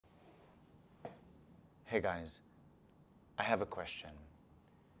Hey guys, I have a question.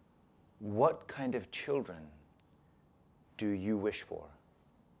 What kind of children do you wish for?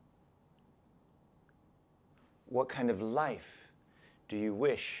 What kind of life do you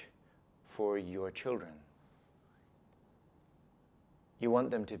wish for your children? You want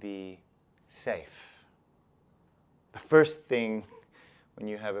them to be safe. The first thing when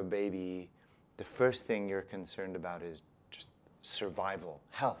you have a baby, the first thing you're concerned about is just survival,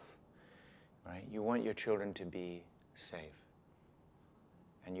 health, right? You want your children to be safe,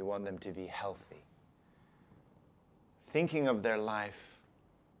 and you want them to be healthy. Thinking of their life,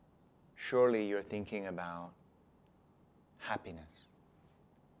 surely you're thinking about happiness,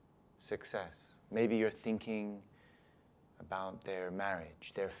 success. Maybe you're thinking about their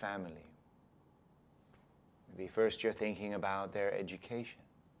marriage, their family. Maybe first you're thinking about their education.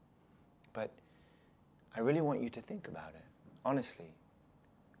 But I really want you to think about it, honestly.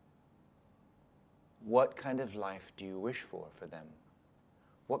 What kind of life do you wish for them?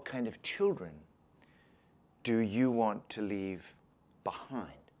 What kind of children do you want to leave behind?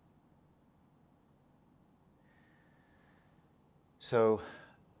 So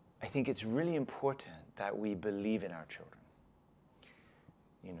I think it's really important that we believe in our children.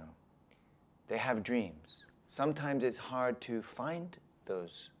 You know, they have dreams. Sometimes it's hard to find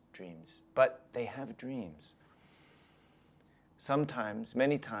those dreams, but they have dreams. Sometimes,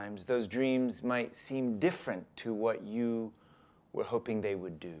 many times, those dreams might seem different to what you were hoping they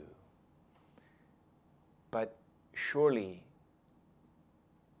would do. But surely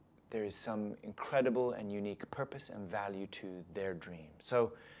there is some incredible and unique purpose and value to their dream.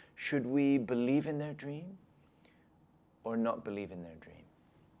 So should we believe in their dream or not believe in their dream?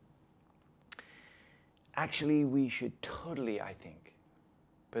 Actually, we should totally, I think,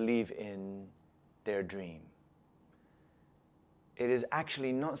 believe in their dream. It is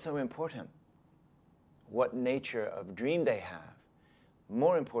actually not so important what nature of dream they have.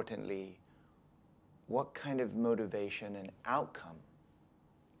 More importantly, what kind of motivation and outcome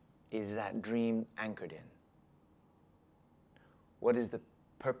is that dream anchored in? What is the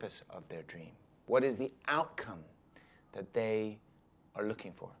purpose of their dream? What is the outcome that they are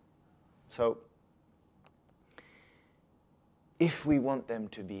looking for? So, if we want them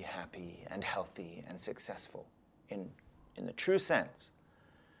to be happy and healthy and successful in the true sense,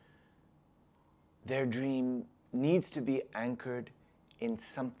 their dream needs to be anchored in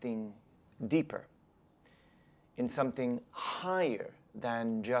something deeper, in something higher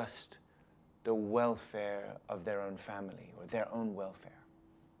than just the welfare of their own family or their own welfare.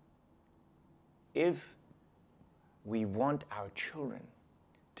 If we want our children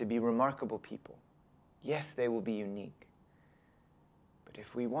to be remarkable people, yes, they will be unique. But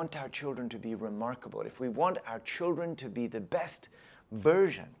if we want our children to be remarkable, if we want our children to be the best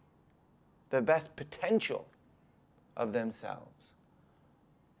version, the best potential of themselves,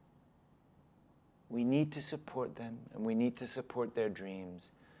 we need to support them and we need to support their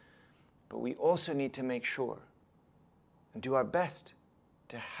dreams. But we also need to make sure and do our best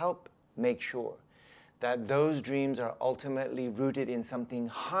to help make sure that those dreams are ultimately rooted in something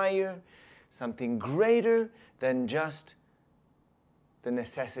higher, something greater than just the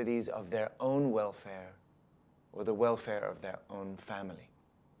necessities of their own welfare or the welfare of their own family.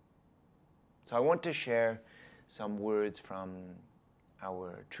 So I want to share some words from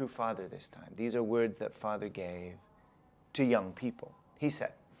our true Father this time. These are words that Father gave to young people. He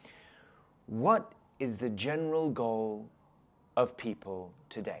said, "What is the general goal of people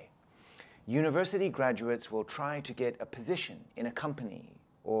today? University graduates will try to get a position in a company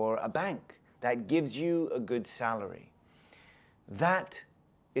or a bank that gives you a good salary. That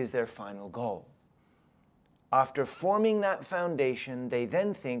is their final goal. After forming that foundation, they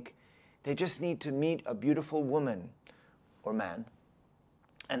then think they just need to meet a beautiful woman or man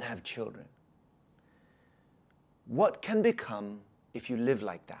and have children. What can become if you live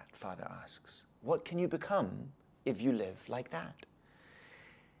like that?" Father asks. What can you become if you live like that?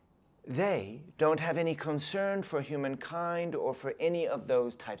 They don't have any concern for humankind or for any of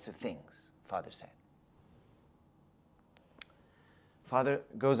those types of things, Father said. Father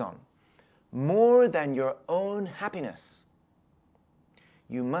goes on, "More than your own happiness,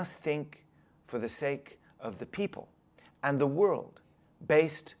 you must think for the sake of the people and the world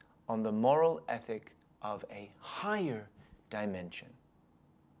based on the moral ethic of a higher dimension.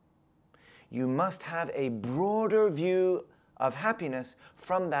 You must have a broader view of happiness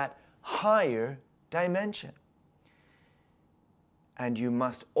from that higher dimension. And you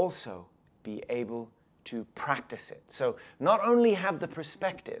must also be able to practice it. So not only have the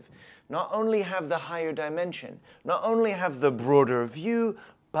perspective, not only have the higher dimension, not only have the broader view,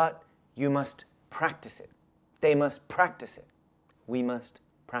 but you must practice it. They must practice it. We must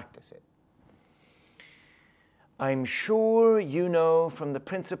practice it. I'm sure you know from the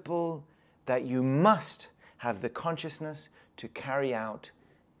principle that you must have the consciousness to carry out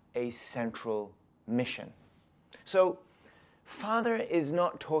a central mission. So, Father is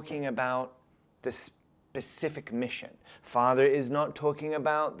not talking about the specific mission. Father is not talking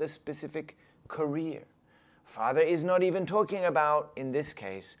about the specific career. Father is not even talking about, in this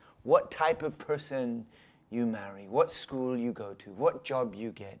case, what type of person you marry, what school you go to, what job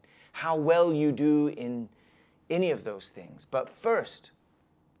you get, how well you do in any of those things. But first,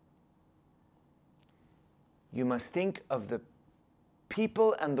 you must think of the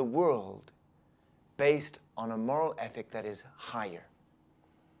people and the world based on a moral ethic that is higher,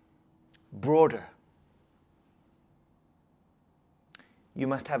 broader. You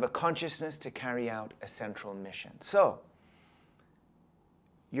must have a consciousness to carry out a central mission. So,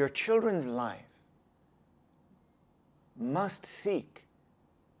 your children's life must seek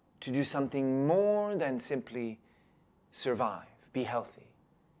to do something more than simply survive, be healthy,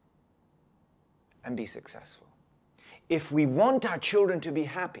 and be successful. If we want our children to be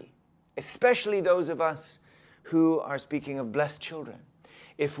happy, especially those of us who are speaking of blessed children,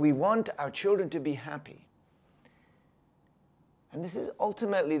 if we want our children to be happy, and this is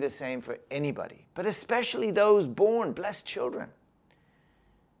ultimately the same for anybody, but especially those born blessed children,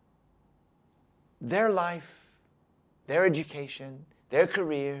 their life, their education, their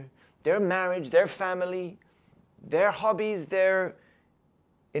career, their marriage, their family, their hobbies, their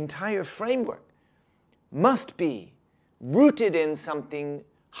entire framework must be rooted in something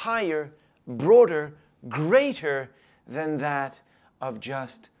higher, broader, greater than that of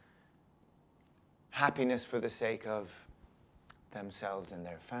just happiness for the sake of themselves and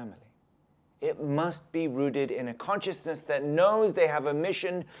their family. It must be rooted in a consciousness that knows they have a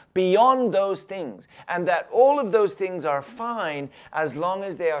mission beyond those things, and that all of those things are fine as long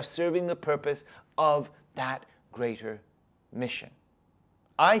as they are serving the purpose of that greater mission.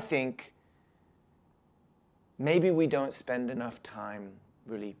 I think maybe we don't spend enough time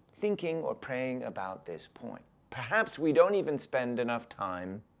really thinking or praying about this point. Perhaps we don't even spend enough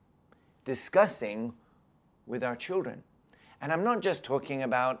time discussing with our children. And I'm not just talking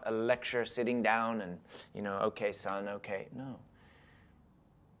about a lecture sitting down and, okay, son, okay. No.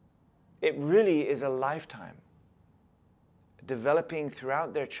 It really is a lifetime developing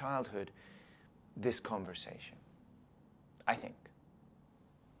throughout their childhood this conversation, I think.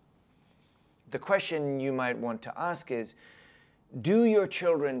 The question you might want to ask is, do your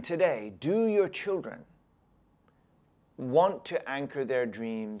children today, want to anchor their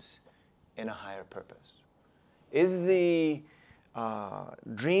dreams in a higher purpose? Is the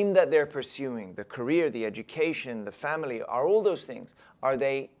dream that they're pursuing, the career, the education, the family, are all those things, are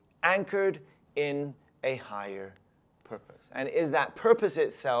they anchored in a higher purpose? And is that purpose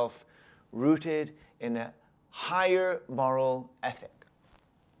itself rooted in a higher moral ethic?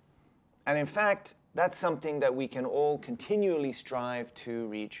 And in fact, that's something that we can all continually strive to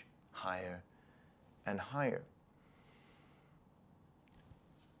reach higher and higher.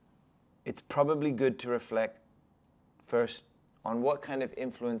 It's probably good to reflect first on what kind of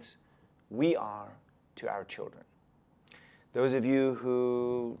influence we are to our children. Those of you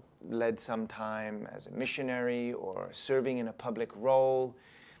who led some time as a missionary or serving in a public role,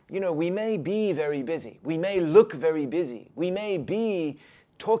 we may be very busy. We may look very busy. We may be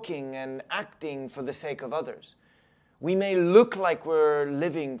talking and acting for the sake of others. We may look like we're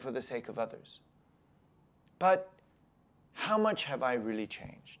living for the sake of others. But how much have I really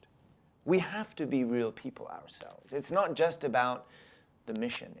changed? We have to be real people ourselves. It's not just about the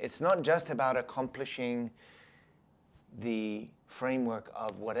mission. It's not just about accomplishing the framework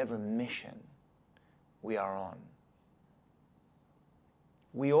of whatever mission we are on.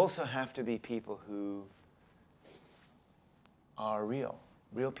 We also have to be people who are real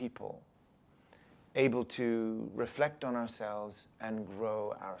people, able to reflect on ourselves and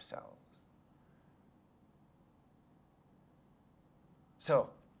grow ourselves. So,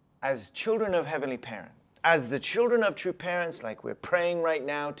 as children of Heavenly Parent, as the children of true parents, like we're praying right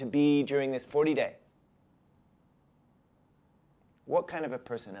now to be during this 40-day, what kind of a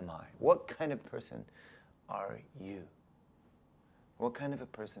person am I? What kind of person are you? What kind of a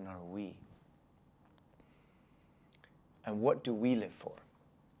person are we? And what do we live for?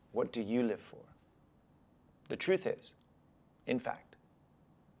 What do you live for? The truth is, in fact,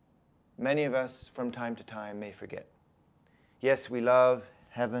 many of us from time to time may forget. Yes, we love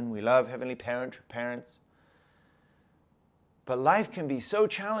heaven, we love Heavenly Parents, but life can be so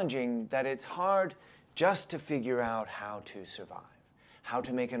challenging that it's hard just to figure out how to survive, how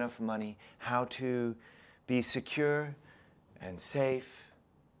to make enough money, how to be secure and safe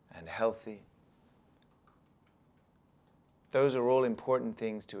and healthy. Those are all important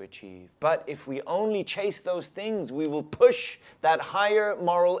things to achieve. But if we only chase those things, we will push that higher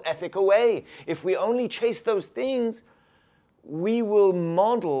moral ethic away. If we only chase those things, we will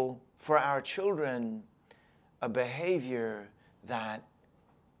model for our children a behavior that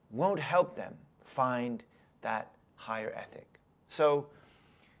won't help them find that higher ethic. So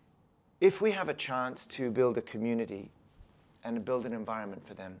if we have a chance to build a community and build an environment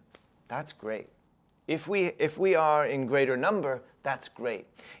for them, that's great. If we are in greater number, that's great.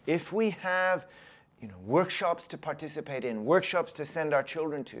 If we have workshops to participate in, workshops to send our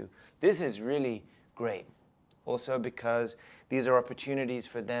children to, this is really great. Also because these are opportunities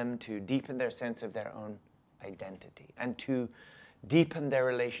for them to deepen their sense of their own identity and to deepen their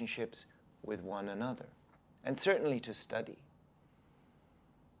relationships with one another, and certainly to study.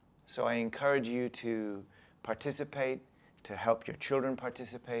 So I encourage you to participate, to help your children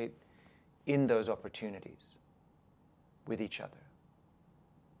participate in those opportunities with each other.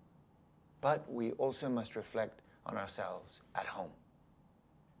 But we also must reflect on ourselves at home.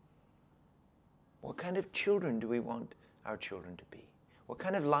 What kind of children do we want our children to be? What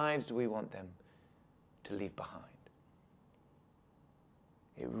kind of lives do we want them to leave behind?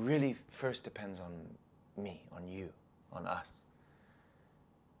 It really first depends on me, on you, on us.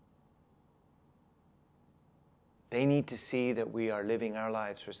 They need to see that we are living our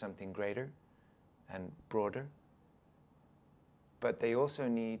lives for something greater and broader. But they also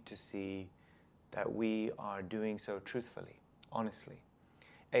need to see that we are doing so truthfully, honestly,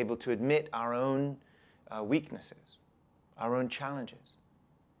 able to admit our own weaknesses, our own challenges,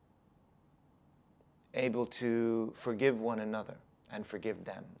 able to forgive one another and forgive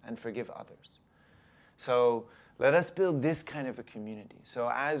them and forgive others. So let us build this kind of a community.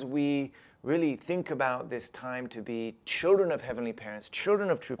 So as we really think about this time to be children of heavenly parents, children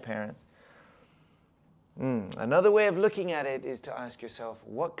of true parents, another way of looking at it is to ask yourself,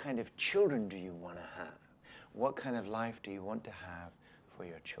 what kind of children do you want to have? What kind of life do you want to have for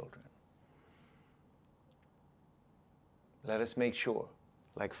your children? Let us make sure,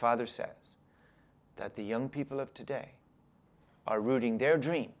 like Father says, that the young people of today are rooting their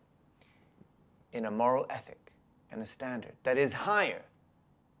dream in a moral ethic and a standard that is higher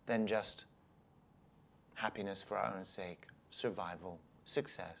than just happiness for our own sake, survival,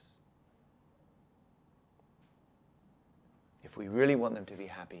 success. If we really want them to be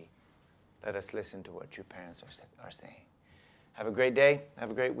happy, let us listen to what true parents are saying. Have a great day.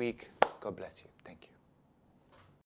 Have a great week. God bless you.